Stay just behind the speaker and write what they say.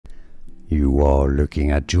You are looking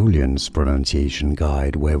at Julian's pronunciation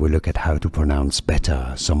guide, where we look at how to pronounce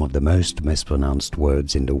better some of the most mispronounced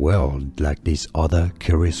words in the world, like this other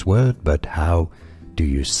curious word. But how do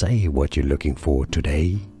you say what you're looking for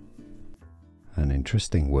today? An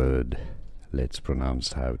interesting word. Let's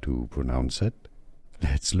pronounce how to pronounce it.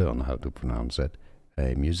 Let's learn how to pronounce it.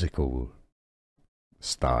 A musical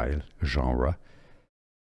style, genre.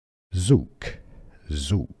 Zouk.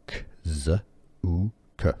 Zouk.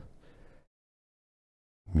 Z-U-K.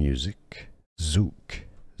 Music. Zouk.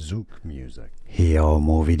 Zouk music. Here are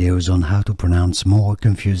more videos on how to pronounce more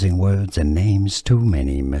confusing words and names too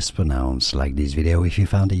many mispronounced. Like this video if you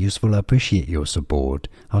found it useful. I appreciate your support.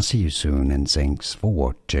 I'll see you soon and thanks for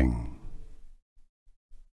watching.